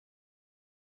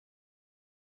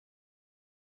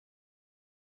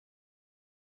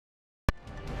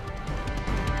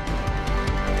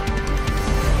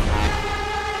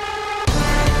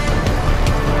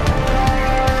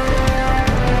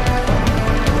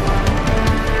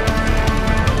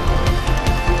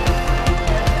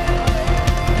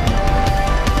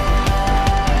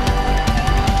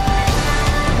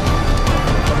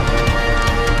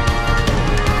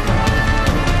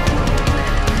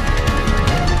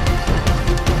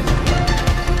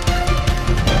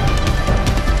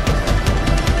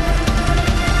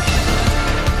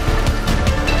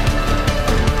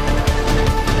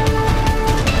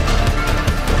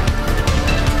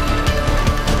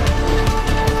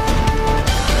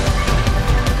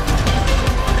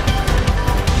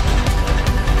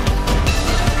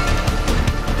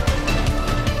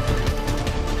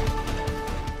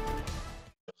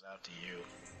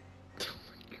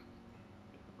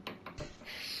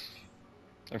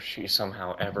If she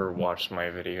somehow ever watched my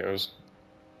videos.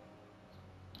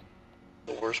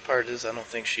 The worst part is I don't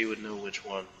think she would know which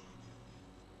one.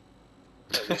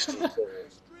 At least until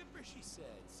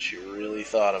she really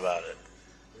thought about it.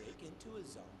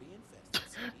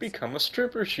 Become a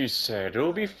stripper, she said.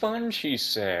 It'll be fun, she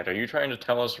said. Are you trying to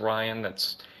tell us, Ryan,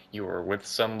 that you were with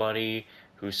somebody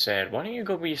who said, why don't you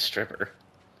go be a stripper?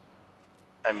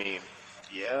 I mean,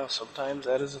 yeah, sometimes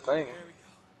that is a thing.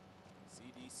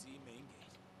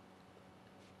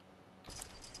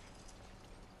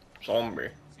 Zombie.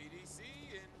 CDC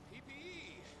and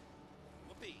PPE.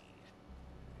 Whoopee.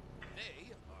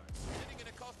 They are sitting in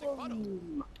a caustic puddle.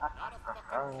 Not a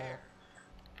fucking care.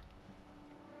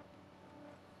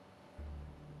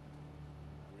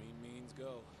 Green means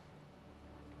go.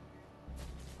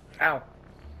 Ow.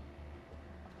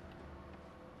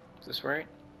 Is this right?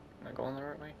 Am I going the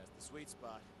right way? That's the sweet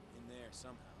spot. In there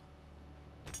somehow.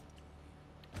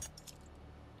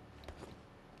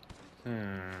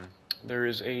 There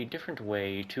is a different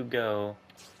way to go.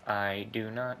 I do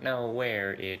not know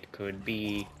where it could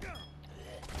be.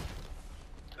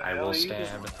 I will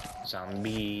stab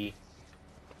zombie.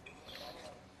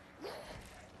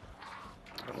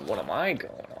 What am I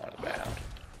going on about?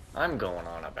 I'm going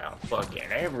on about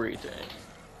fucking everything.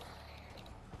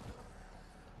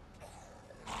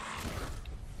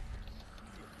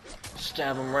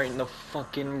 Stab him right in the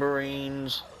fucking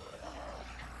brains.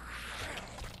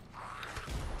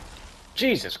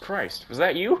 Jesus Christ, was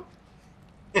that you?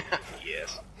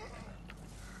 Yes.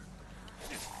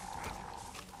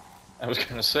 I was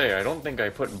gonna say, I don't think I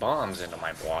put bombs into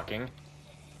my blocking.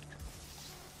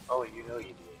 Oh, you know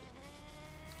you did.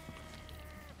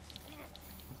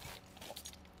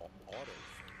 Autophage.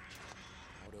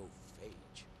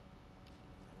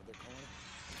 What they're calling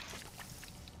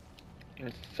it?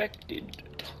 Infected,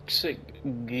 toxic.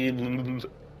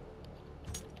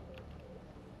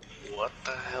 What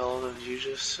the hell did you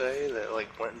just say that,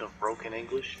 like, went into broken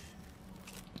English?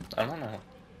 I don't know.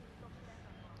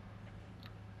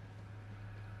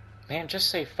 Man, just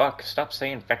say fuck. Stop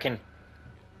saying feckin'.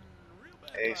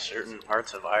 Hey, certain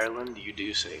parts of Ireland, you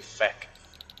do say feck.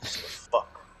 So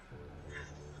fuck.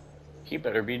 He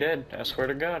better be dead, I swear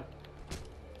to God.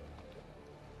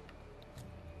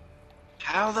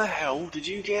 How the hell did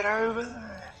you get over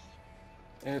there?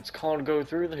 It's called go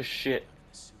through this shit.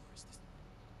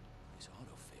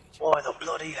 Why the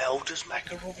bloody hell does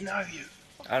Makarov know you?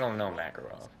 I don't know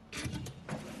Makarov.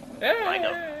 I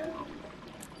know.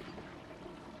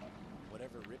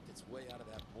 Whatever ripped its way out of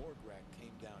that morgue rack came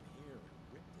down here and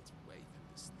ripped its way through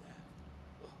the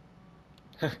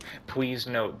staff. Please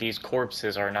note, these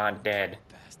corpses are not dead.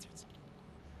 Bastards.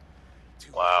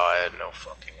 Wow, I had no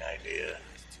fucking idea.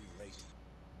 It's too late.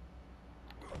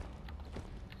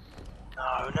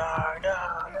 No.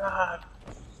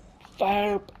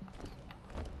 Farp!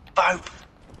 Boop.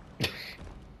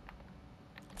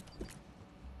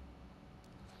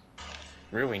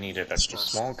 Really needed a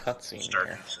small cutscene Start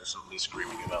here. consistently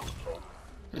screaming about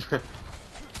the phone.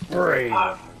 Brave!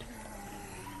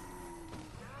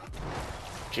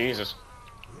 Jesus.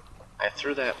 I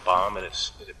threw that bomb and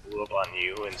it blew up on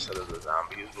you instead of the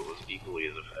zombies, but was equally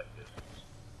as effective.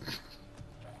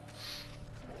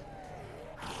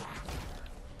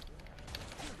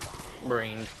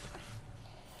 Brained.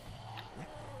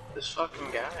 This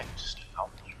fucking guy just ouch.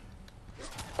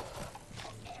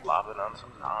 Lobbing on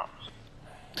some knobs.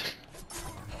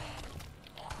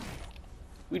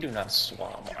 We do not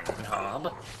swab on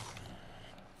knob.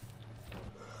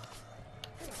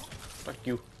 Fuck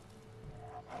you.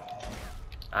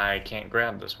 I can't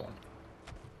grab this one.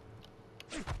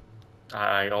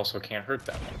 I also can't hurt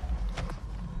that one.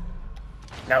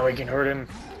 Now we can hurt him.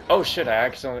 Oh shit,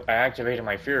 I activated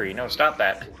my fury. No, stop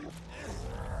that.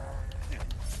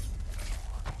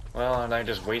 Well, and I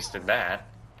just wasted that.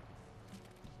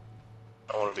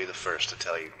 I want to be the first to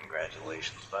tell you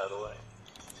congratulations, by the way.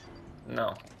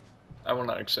 No. I will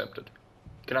not accept it.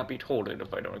 Cannot be told it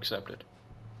if I don't accept it.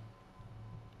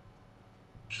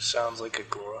 Just sounds like a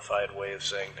glorified way of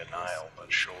saying denial, but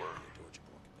sure.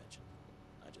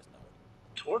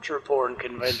 Torture porn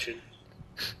convention.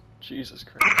 Jesus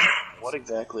Christ. What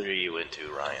exactly are you into,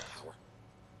 Ryan?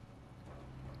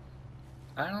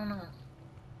 I don't know.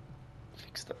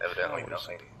 Fix the Evidently powers.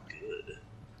 nothing good.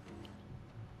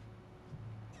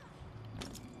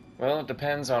 Well, it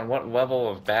depends on what level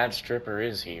of bad stripper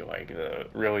is he. Like, the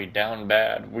really down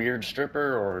bad weird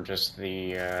stripper, or just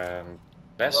the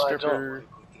best Well, stripper I don't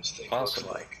like what this thing possible.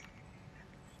 looks like.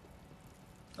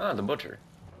 Ah, the butcher.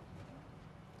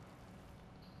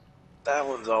 That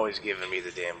one's always given me the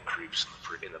damn creeps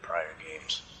in the prior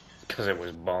games. Because it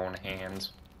was bone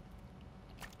hands.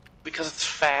 Because it's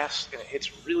fast, and it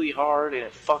hits really hard, and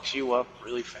it fucks you up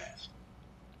really fast.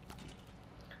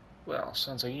 Well,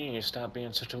 sounds like you need to stop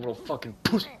being such a little fucking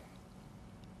pussy.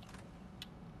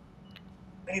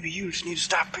 Maybe you just need to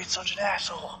stop being such an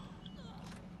asshole.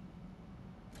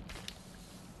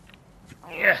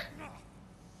 Yeah.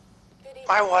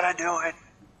 Why would I do it?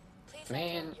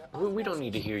 Man, we don't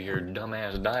need to hear your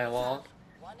dumbass dialogue.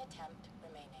 One attempt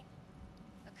remaining.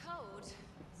 A code? Since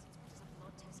when does a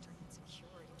blood test turn insecure?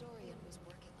 Dorian was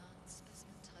working on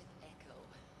specimen type Echo.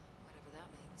 Whatever that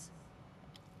means.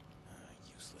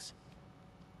 Useless.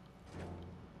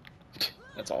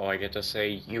 That's all I get to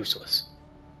say, useless.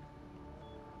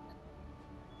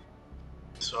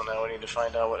 So now we need to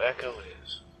find out what Echo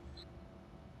is.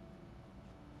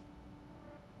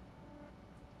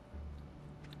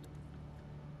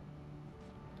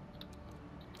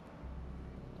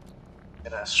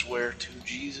 And I swear to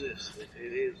Jesus, if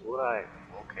it is what I...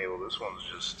 Okay, well this one's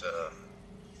just,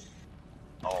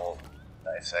 all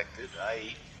dissected,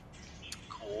 i.e.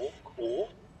 Cool, cool.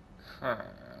 Huh,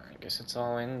 I guess it's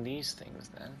all in these things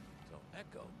then. So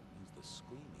Echo means the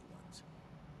screamy ones.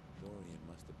 Dorian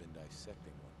must have been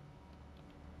dissecting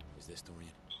one. Is this Dorian?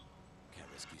 Can't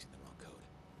risk using the wrong code.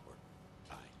 Or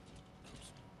eye,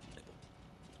 nose,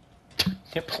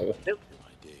 nipple. Nipple.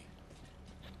 ID.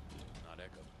 Not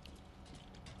Echo.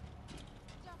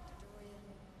 Dr. Dorian,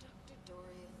 Dr.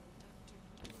 Dorian,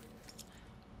 Dr. Dorian.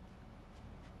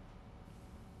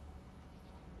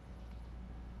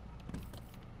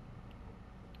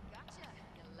 Gotcha,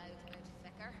 you loudmouth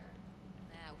thicker.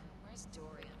 Now, where's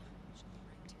Dorian? Should be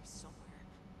around here somewhere.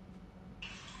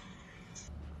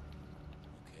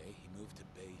 Okay, he moved to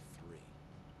Bay 3.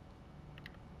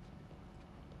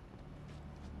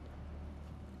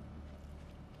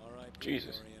 All right,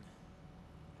 Jesus. Dorian.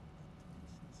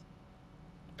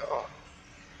 Oh,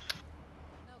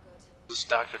 No good. this is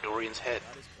Dr. Dorian's head.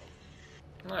 Got his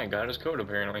code. I got his code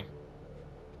apparently.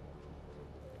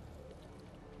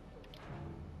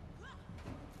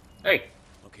 Hey!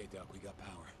 Okay, Doc, we got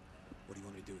power. What do you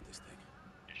want me to do with this thing?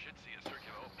 You should see a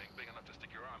circular opening big enough to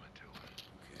stick your arm into.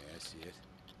 Okay, I see it.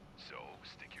 So,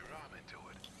 stick your arm into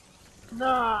it.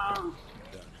 No!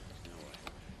 Done. Now what?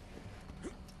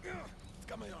 It's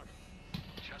got my arm.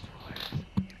 Just relax.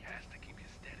 It has to keep you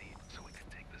steady so we can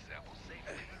take the sample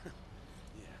safely.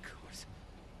 Yeah, of course.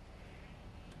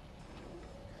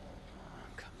 Oh,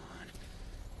 come on.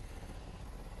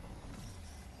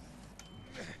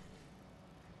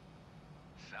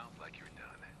 Sounds like you're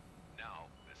done. Now,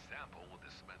 the sample will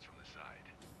dispense from the side.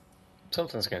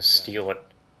 Something's gonna steal it.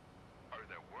 Are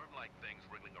there worm-like things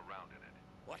wriggling around in it?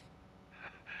 What?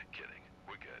 Kidding.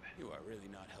 We're good. You are really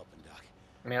not helping, Doc.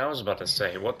 I mean, I was about to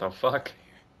say, what the fuck?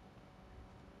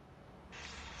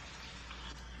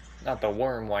 Not the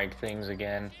worm-like things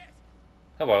again.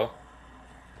 Hello.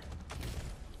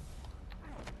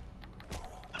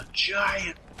 A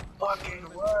giant fucking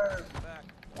worm!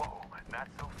 Whoa, not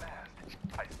so fast.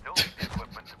 I still need the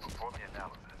equipment to perform the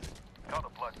analysis. Call the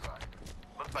blood drive.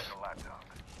 Looks like a laptop.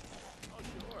 Oh,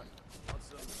 sure. Want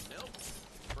some milk?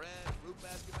 Bread, fruit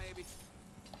basket, maybe?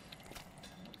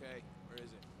 Okay, where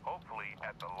is it? Hopefully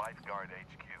at the lifeguard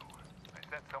HQ. I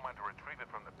sent someone to retrieve it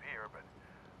from the pier, but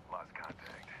lost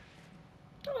contact.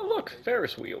 Oh, look,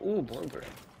 Ferris wheel. Ooh, blueberry.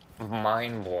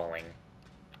 Mind-blowing.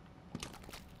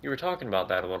 You were talking about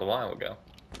that a little while ago.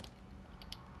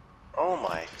 Oh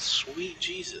my sweet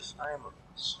Jesus, I am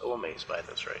so amazed by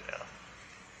this right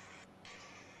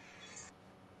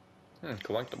now.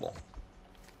 Collectible.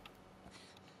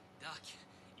 Doc,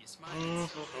 you're smiling.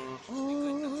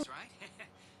 Good news, right?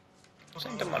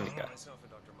 Santa Monica. Myself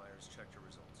and Dr. Myers checked your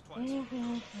results twice.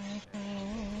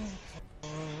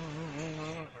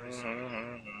 Very sorry.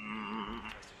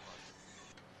 Tested positive.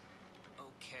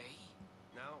 Okay.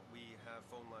 Now we have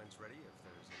phone lines ready if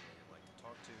there's anyone you'd like to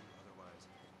talk to. Otherwise,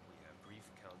 we have grief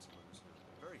counselors who have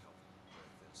been very helpful with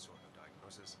this sort of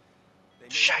diagnosis. They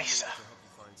may be able Scheisse. to help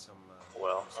you find some.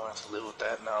 Well, I'll have to live with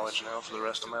that knowledge now for the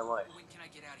rest of my life. When can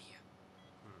I get out of here?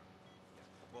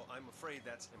 Yeah. Well, I'm afraid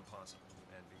that's impossible.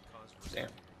 And because we're Damn.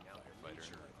 figuring out the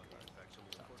nature of the infection,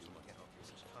 we unfortunately can't help you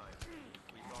at this time.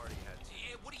 We've already had to.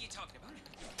 What are you talking about?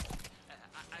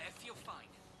 I feel fine.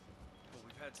 Well,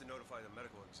 we've had to notify the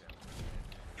medical examiner.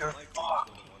 You're Likely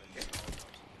fucked. will want to get all of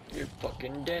us You're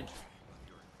fucking dead. about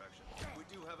your infection. We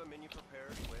do have a menu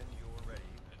prepared when you're ready.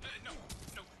 No.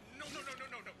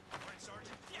 All right,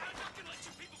 Sergeant. Yeah, I'm not gonna let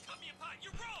you people cut me apart.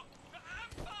 You're wrong.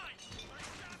 I'm fine. I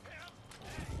shot him.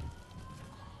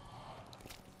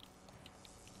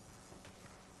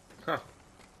 Huh.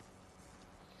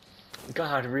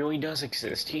 God really does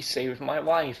exist. He saved my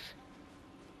life.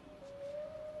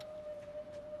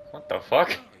 What the fuck?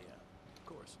 Oh, yeah.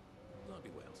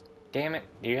 Damn it,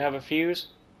 do you have a fuse?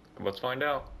 Let's find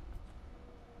out.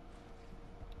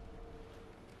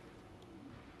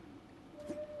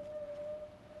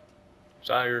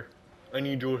 Sire, I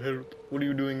need your help. What are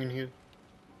you doing in here?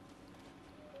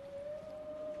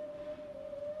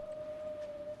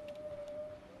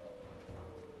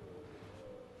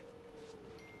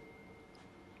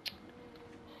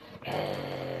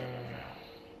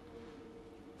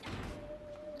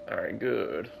 Alright,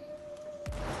 good.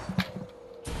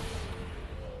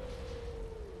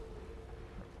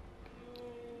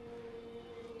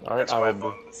 Alright, That's my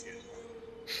phone diffuser.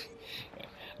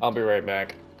 I'll be right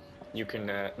back. You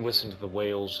can listen to the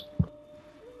whales.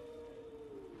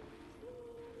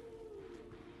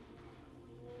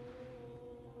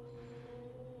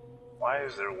 Why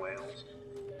is there whales?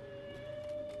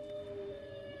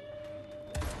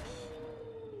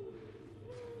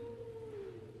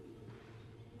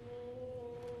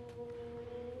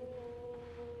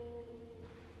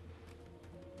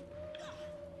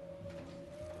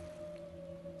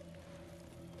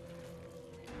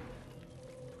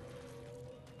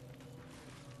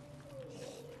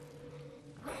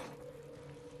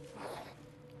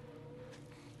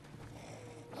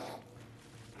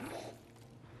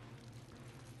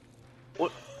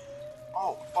 What?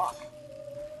 Oh, fuck.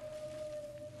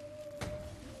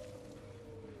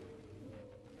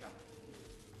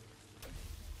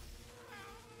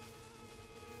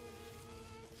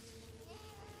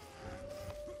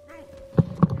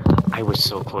 I was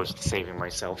so close to saving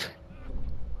myself.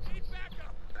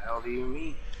 The hell do you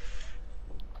mean?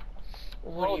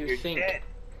 What do you you're think? Dead.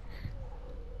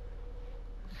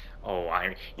 Oh,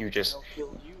 you just, They'll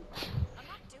kill you. I'm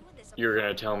not doing this. you're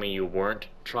gonna tell me you weren't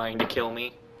trying to kill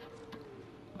me?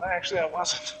 Actually, I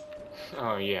wasn't.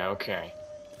 Oh yeah, okay.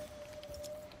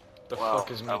 The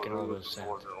fuck is making all those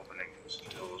before sounds? the opening was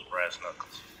those brass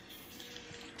knuckles.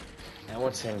 Now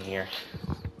what's in here?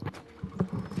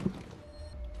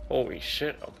 Holy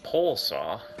shit, a pole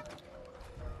saw.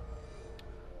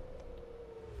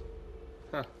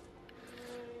 Huh.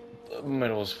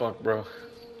 Metal as fuck, bro.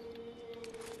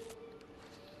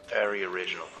 Very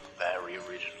original. Very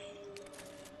original.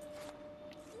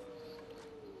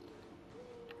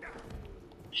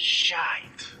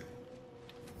 Shite.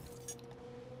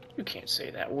 You can't say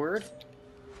that word.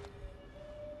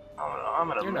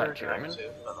 I'm an You're not American. I can German. say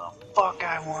what the fuck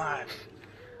I want.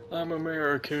 I'm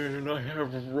American and I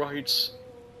have rights.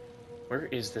 Where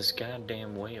is this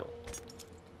goddamn whale?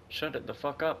 Shut it the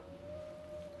fuck up.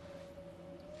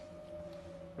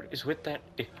 What is with that?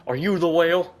 Are you the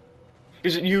whale?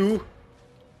 Is it you?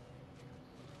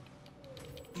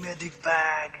 Medic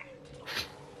bag.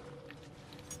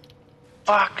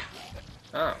 Fuck.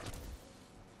 Oh.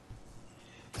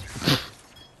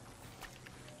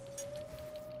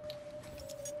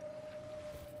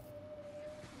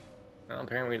 Well,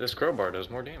 apparently this crowbar does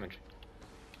more damage.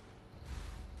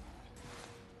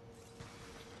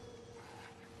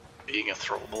 Being a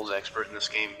throwables expert in this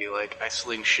game, be like, I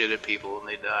sling shit at people and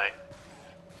they die.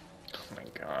 Oh my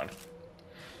god.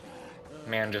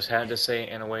 Man, just had to say it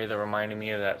in a way that reminded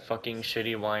me of that fucking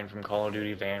shitty line from Call of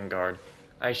Duty Vanguard.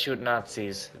 I shoot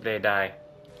Nazis, they die.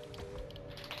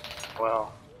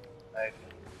 Well, I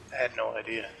had no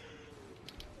idea.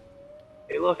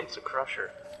 Hey look, it's a crusher.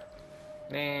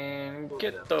 Man,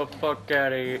 get the fuck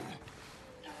out of here.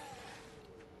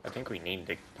 I think we need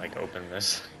to, like, open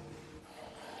this.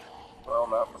 Well,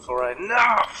 not before I...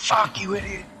 No! Fuck you,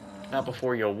 idiot! Not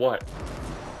before you what?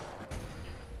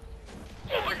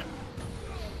 Oh my god.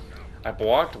 I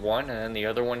blocked one and then the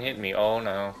other one hit me. Oh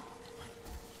no.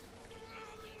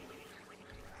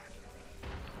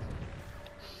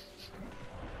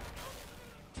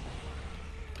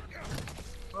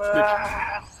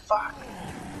 Ah, fuck.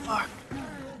 Fuck.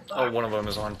 Oh, one of them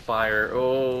is on fire.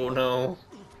 Oh no.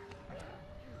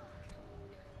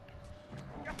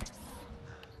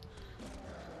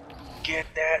 Get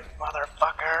that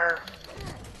motherfucker!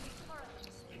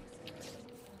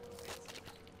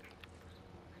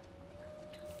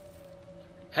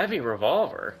 Heavy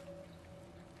revolver?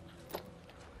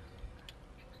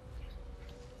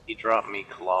 He dropped me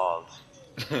claws.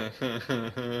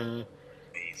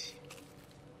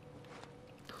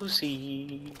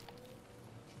 Pussy.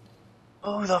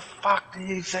 Who the fuck do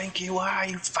you think you are,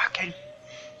 you fucking...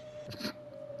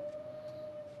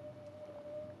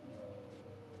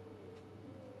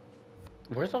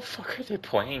 Where the fuck are they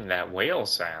playing that whale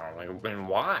sound? Like, and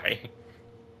why?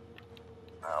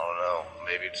 I don't know.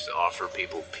 Maybe just to offer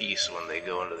people peace when they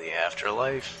go into the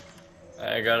afterlife.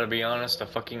 I gotta be honest, a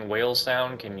fucking whale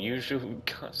sound can usually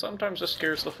sometimes just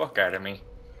scares the fuck out of me.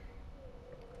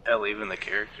 Hell, even the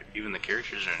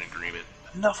characters are in agreement.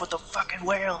 Enough with the fucking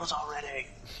whales already.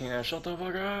 Yeah, shut the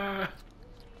fuck up.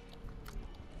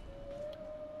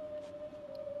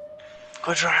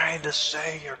 Quit trying to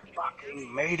say your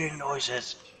fucking mating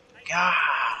noises. God,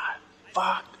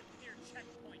 fuck.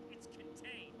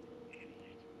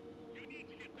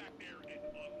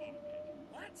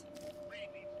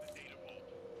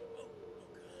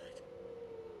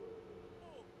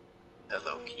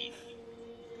 Hello, Keith.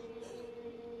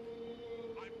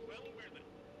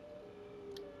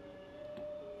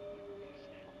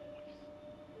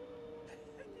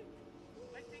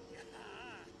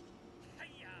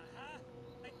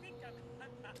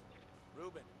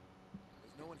 Reuben,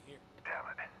 there's no one here. Damn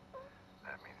it.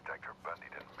 That means Dr. Bundy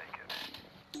didn't make it.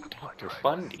 The blood Dr. drive may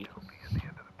Bundy? still be at the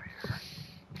end of the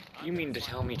pier. You mean to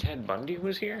tell me Ted Bundy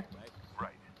was here?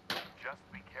 Right. Just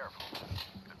be careful.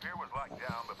 The pier was locked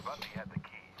down, but Bundy had the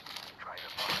key. Try to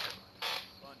find him.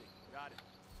 Bundy, got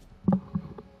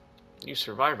it. New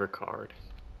survivor card.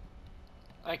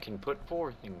 I can put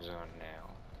 4 things on now.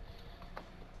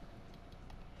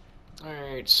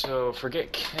 Alright, so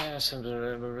forget cast,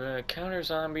 counter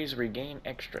zombies, regain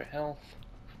extra health.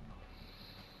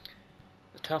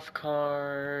 The tough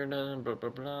card, blah blah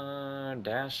blah,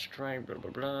 dash strike, blah blah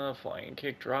blah, flying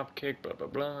kick, drop kick, blah blah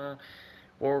blah,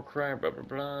 war cry, blah blah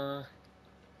blah.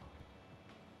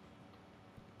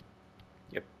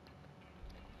 Yep.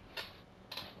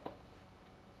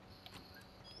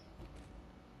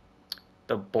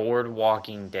 The bored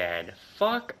Walking Dead.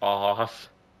 Fuck off.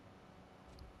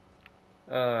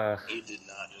 You did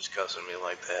not just cuss at me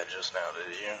like that just now,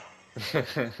 did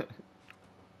you?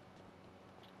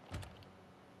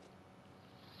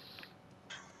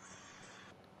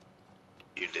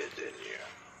 You did, didn't you?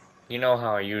 You know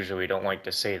how I usually don't like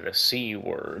to say the C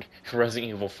word. Resident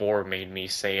Evil 4 made me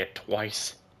say it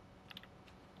twice.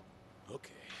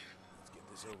 Okay, let's get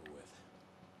this over with.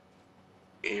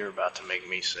 You're about to make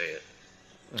me say it.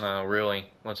 Oh,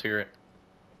 really? Let's hear it.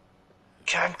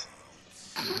 Cunt.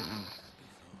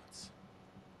 Thoughts.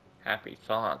 Happy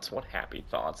thoughts? What happy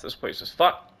thoughts? This place is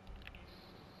fucked.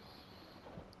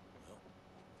 Well,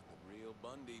 the real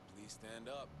Bundy, please stand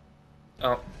up.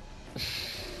 Oh.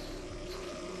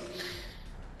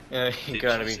 You Did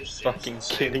gotta be just fucking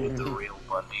say kidding with me. the real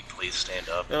Bundy, please stand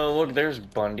up. Oh, look, there's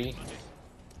Bundy.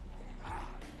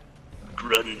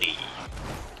 Grundy.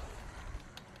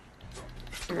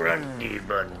 Bundy.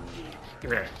 Give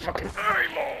me that fucking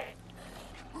eyeball.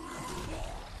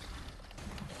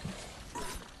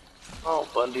 Oh,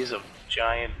 Bundy's a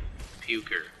giant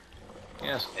puker.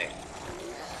 Yes. Hey.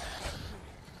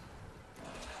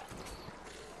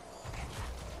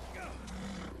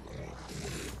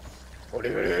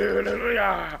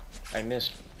 I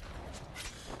missed.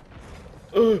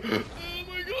 Oh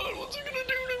my god, what's he gonna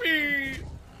do to me?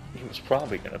 He was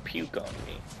probably gonna puke on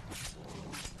me.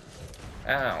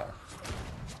 Ow.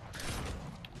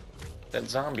 That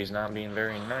zombie's not being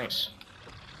very nice.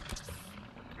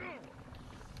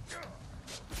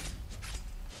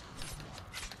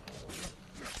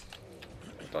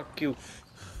 Fuck you.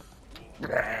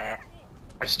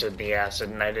 I stood the acid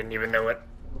and I didn't even know it.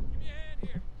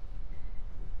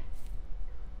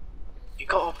 You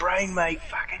got a brain, mate.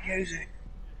 Fucking use it.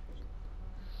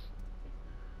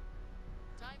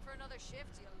 Time for another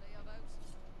shift, you layabout.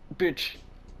 Bitch.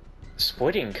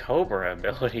 Splitting Cobra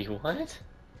ability, what?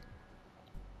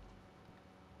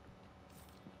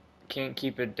 Can't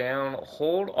keep it down.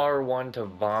 Hold R1 to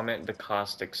vomit the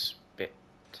caustic spit.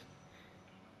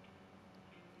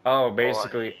 Oh,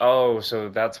 basically, oh, so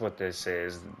that's what this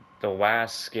is. The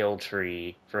last skill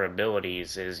tree for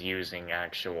abilities is using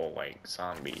actual, like,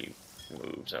 zombie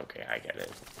moves. Okay, I get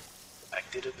it.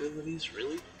 Acted abilities,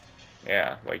 really?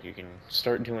 Yeah, like, you can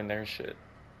start doing their shit.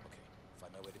 Okay,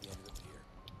 find my way to the end of the pier.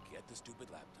 Get the stupid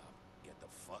laptop. Get the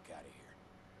fuck out of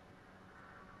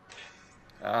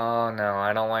here. Oh, no,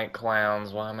 I don't like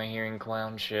clowns. Why am I hearing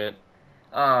clown shit?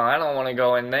 Oh, I don't want to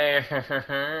go in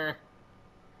there.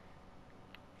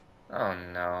 Oh,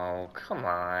 no. Come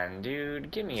on,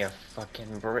 dude. Give me a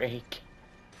fucking break.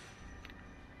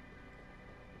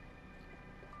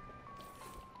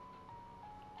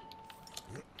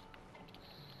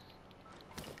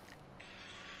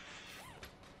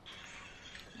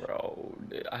 Bro,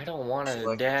 I don't want to,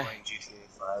 Like Dad. playing GTA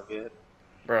 5 yet?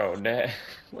 Bro, Dad,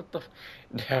 what the,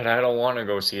 Dad, I don't want to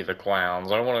go see the clowns.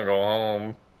 I want to go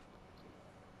home.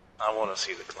 I want to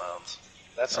see the clowns.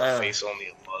 That's a face only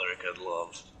a mother could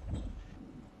love.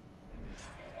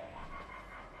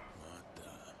 What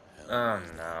the hell? Oh,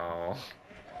 no.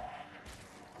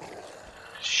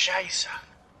 Scheisse.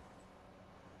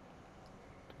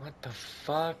 What the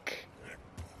fuck?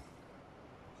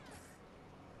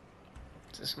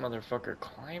 this motherfucker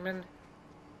climbing?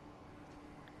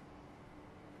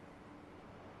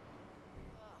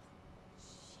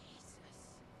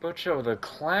 Butcho the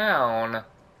clown?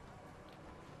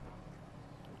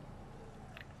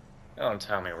 Don't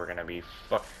tell me we're gonna be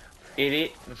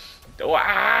idiot.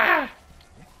 Ah!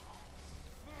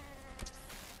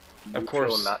 Of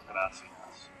course. Not gracias.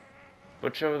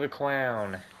 Butcho the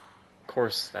clown. Of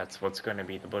course, that's what's gonna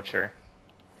be the butcher.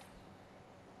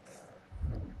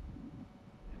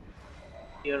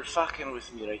 You're fucking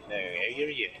with me right now, I hear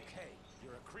you. Okay,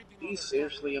 you're a creepy Are you motherfucker.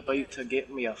 seriously about to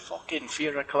get me a fucking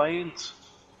fear of clowns?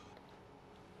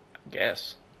 I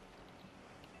guess.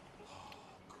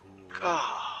 Cool.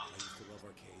 Ah, I used to love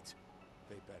arcades.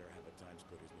 They better have a time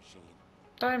splitters machine.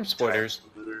 Time splitters.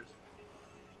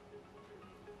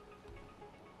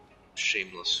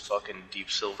 Shameless fucking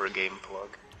deep silver game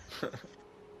plug.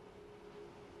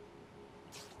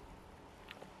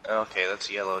 Okay, that's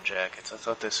Yellow Jackets. I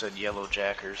thought they said Yellow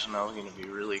Jackers, and I was gonna be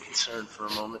really concerned for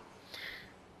a moment.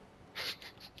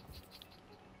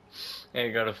 Hey,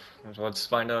 you gotta. Let's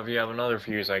find out if you have another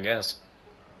fuse, I guess.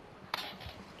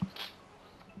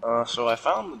 So I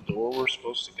found the door we're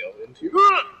supposed to go into.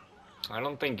 I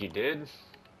don't think you did.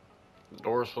 The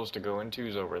door we're supposed to go into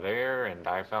is over there, and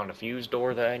I found a fuse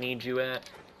door that I need you at.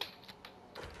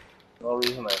 The only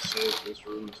reason I say this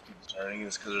room is concerning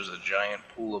is because there's a giant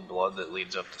pool of blood that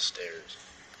leads up the stairs.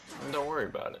 Don't worry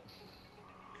about it.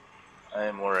 I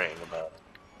am worrying about it.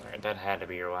 Alright, that had to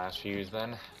be your last fuse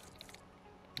then.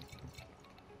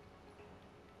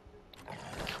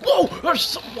 Whoa!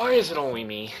 Why is it only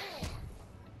me?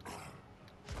 I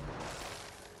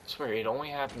swear, it only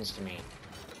happens to me.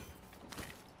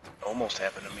 Almost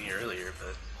happened to me earlier,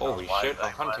 but... Holy shit, a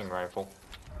hunting rifle.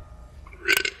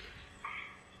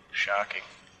 Shocking.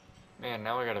 Man,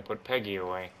 now I gotta put Peggy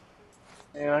away.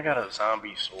 Man, I got a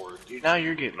zombie sword. Dude, now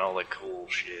you're getting all the cool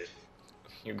shit.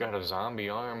 You got a zombie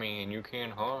army and you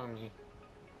can't harm me.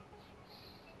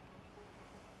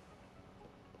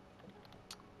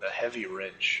 The heavy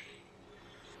wrench.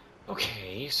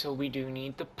 Okay, so we do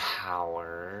need the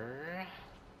power.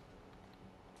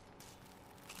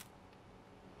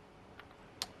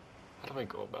 How do I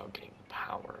go about getting the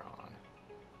power on?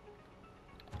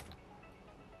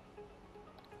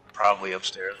 Probably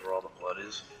upstairs where all the blood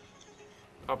is.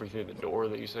 Probably through the door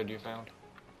that you said you found.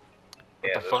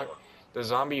 Yeah, What the fuck? The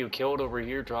zombie you killed over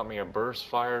here dropped me a burst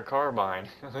fire carbine.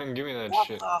 Give me that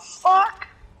shit. What the fuck?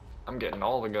 I'm getting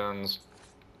all the guns.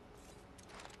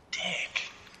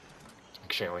 Dick.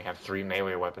 Actually, I only have 3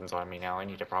 melee weapons on me now. I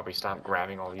need to probably stop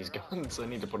grabbing all these guns. I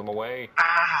need to put them away.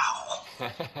 Ow!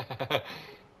 Where's last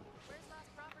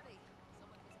property?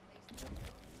 Someone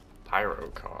misplaced.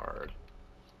 Pyro card.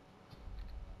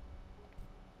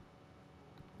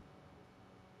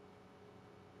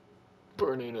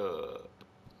 Burn it up.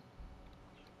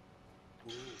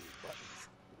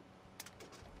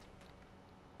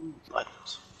 Ooh,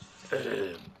 buttons.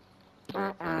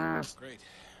 Buttons. Great.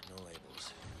 No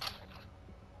labels.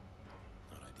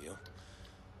 Not ideal.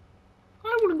 I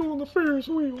want to go on the Ferris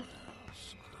wheel.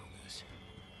 Screw this.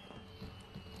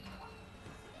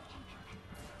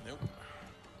 Nope.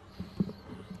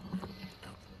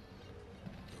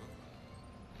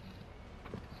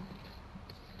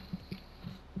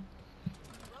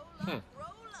 Roll up,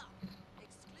 roll up.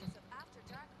 Exclusive after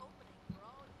dark opening for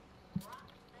all you rock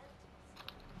melties.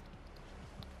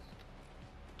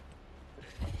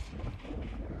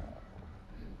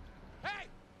 Hey,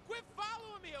 quit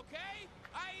following me, okay?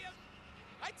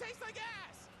 I taste like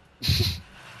ass.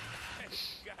 Hey,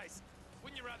 guys,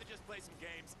 wouldn't you rather just play some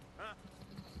games, huh?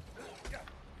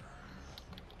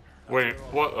 Wait,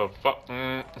 what the fuck?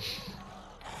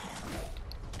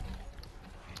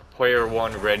 Player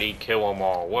 1 ready, kill 'em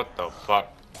all. What the fuck?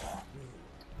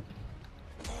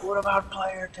 What about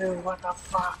player 2? What the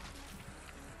fuck?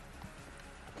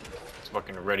 It's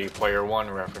fucking Ready Player 1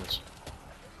 reference.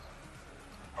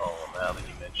 Oh, now that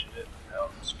you mentioned it, now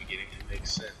it's beginning to make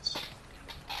sense.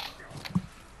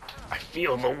 I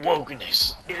feel the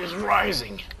wokeness. It is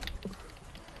rising.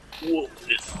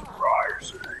 Wokeness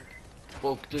rising.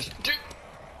 Wokeness.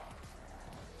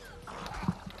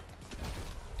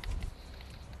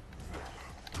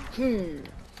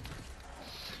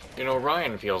 You know,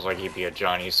 Ryan feels like he'd be a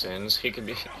Johnny Sins.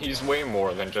 He's way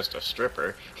more than just a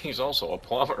stripper. He's also a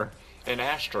plumber, an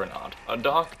astronaut, a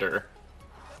doctor.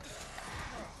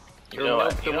 You're a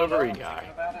milk delivery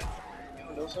guy. You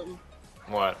wanna know something?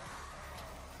 What?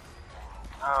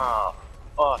 Oh,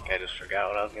 fuck, I just forgot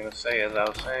what I was gonna say as I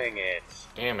was saying it.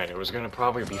 Damn it, it was gonna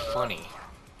probably be funny.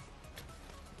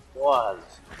 Was.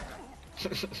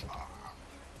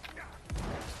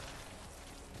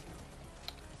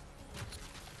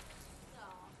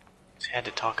 Had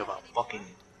to talk about fucking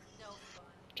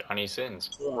Johnny Sins.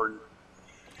 porn.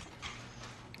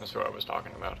 That's what I was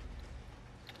talking about.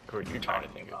 Who are you trying to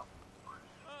think of? Oh,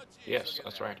 geez, Yes, look at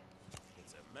that's that. right.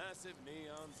 It's a massive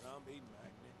neon zombie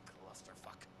magnet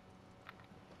clusterfuck.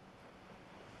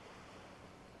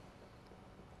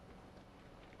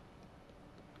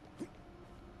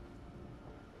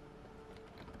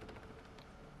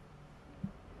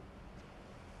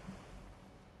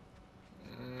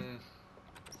 Mm.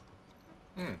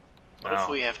 Hmm. What if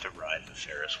Wow. we have to ride the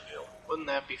Ferris wheel? Wouldn't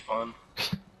that be fun?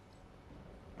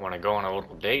 Want to go on a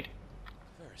little date?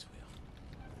 Ferris wheel.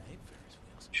 I hate Ferris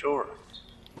wheels. Sure.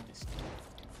 This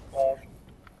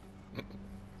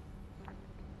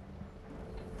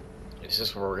Is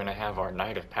this where we're gonna have our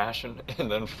night of passion and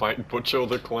then fight Butcho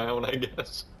the Clown, I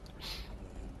guess?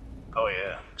 Oh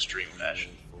yeah, extreme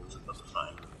passion. That's another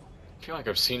fine. I feel like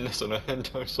I've seen this in a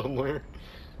hentai somewhere.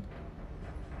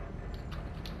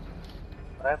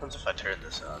 What happens if I turn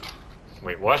this on?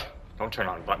 Wait, what? Don't turn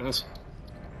on buttons.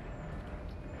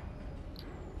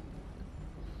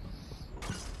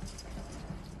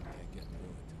 can't get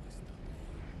through until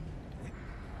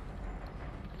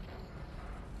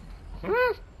I stop.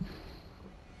 Hmm?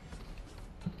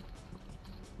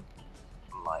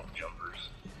 Line jumpers.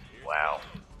 Wow.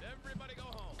 Everybody go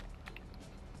home.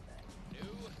 New.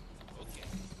 Okay.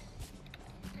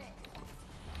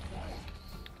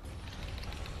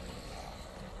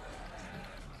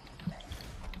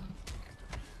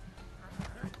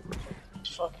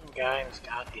 This fucking guy and his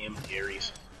goddamn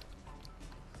Garys.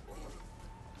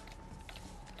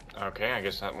 Okay, I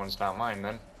guess that one's not mine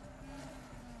then.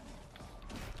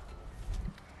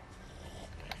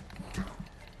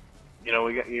 You know,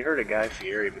 you heard of Guy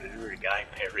Fieri, but did you heard of Guy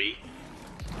Perry?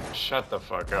 Shut the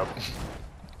fuck up.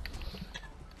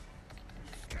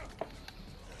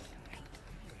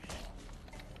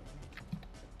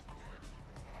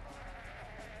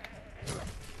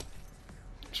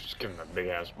 Just give him a big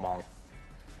ass bonk.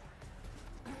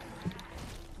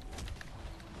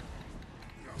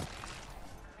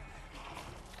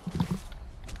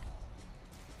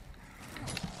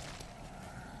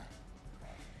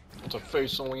 It's a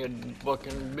face only a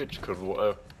fucking bitch could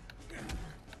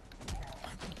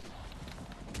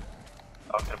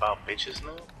Talking about bitches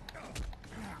now?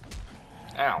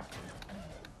 Ow.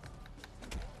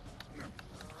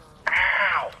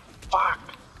 Ow! Fuck!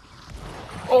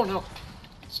 Oh no!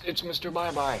 It's Mr.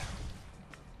 Bye-Bye.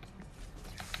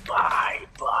 Bye,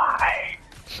 bye!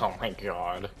 Oh my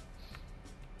god.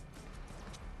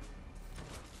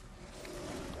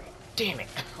 Damn it!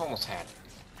 Almost had it.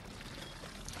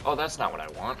 Oh, that's not what I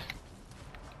want.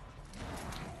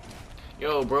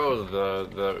 Yo, bro,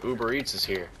 the Uber Eats is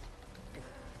here.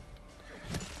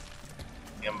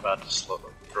 I'm about to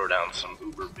throw down some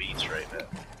Uber Beats right now.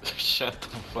 Shut the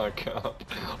fuck up.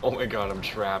 Oh my god, I'm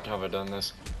trapped. How have I done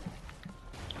this?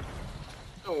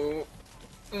 Oh.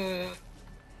 He's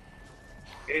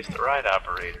the ride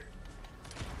operator.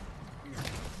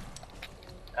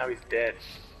 Now he's dead.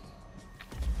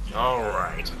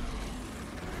 Alright.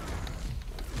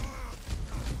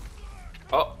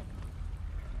 Oh.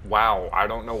 Wow, I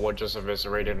don't know what just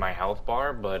eviscerated my health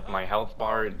bar, but my health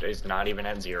bar is not even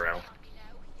at 0.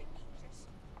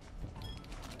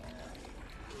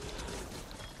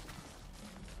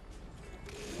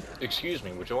 Excuse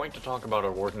me, would you like to talk about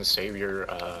our Lord and Savior,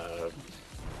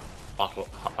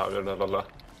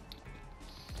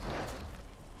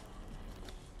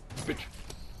 Bitch.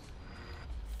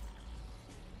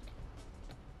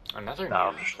 Another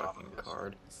No, new just fucking not this.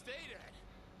 card. Stay dead.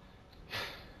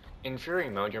 In Fury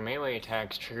mode, your melee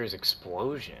attacks triggers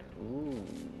explosion. Ooh.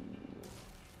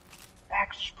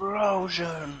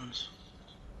 Explosions!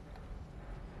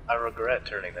 I regret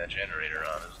turning that generator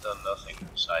on. It's done nothing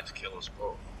besides kill us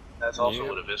both. That's also Yep.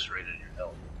 what eviscerated your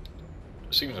health.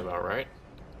 Seems about right.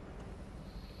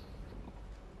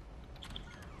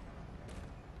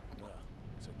 Well,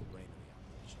 looks like the brain of the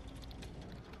operation.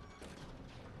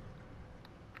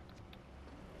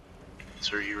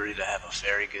 So are you ready to have a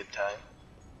very good time?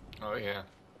 Oh yeah.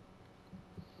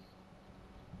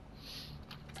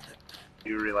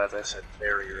 You realize I said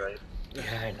very, right? Yeah,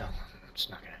 I know. I'm just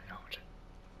not gonna acknowledge it.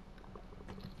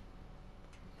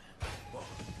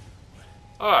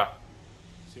 Ah!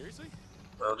 Seriously?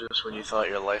 Well, just when you thought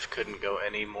your life couldn't go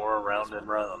any more round and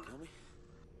round.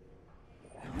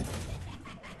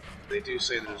 They do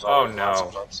say there's Oh, always lots no.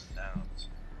 of ups and downs.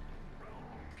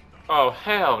 Oh,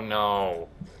 hell no.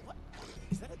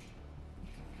 Is that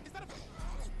a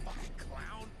fucking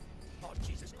clown? Oh,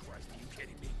 Jesus Christ, are you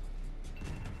kidding me?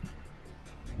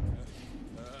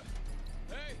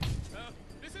 Hey,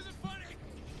 this isn't funny!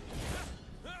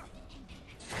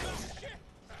 Shit!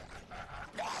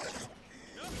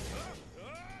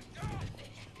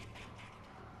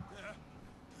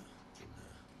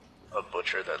 a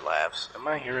butcher that laughs. Am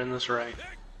I hearing this right?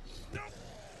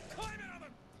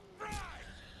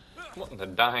 What in the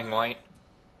dying light?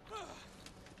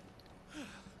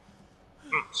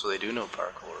 So they do know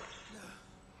parkour.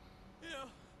 You know,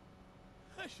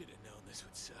 I should have known this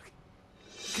would suck.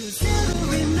 'Cause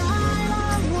every night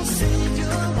I will save your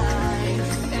life.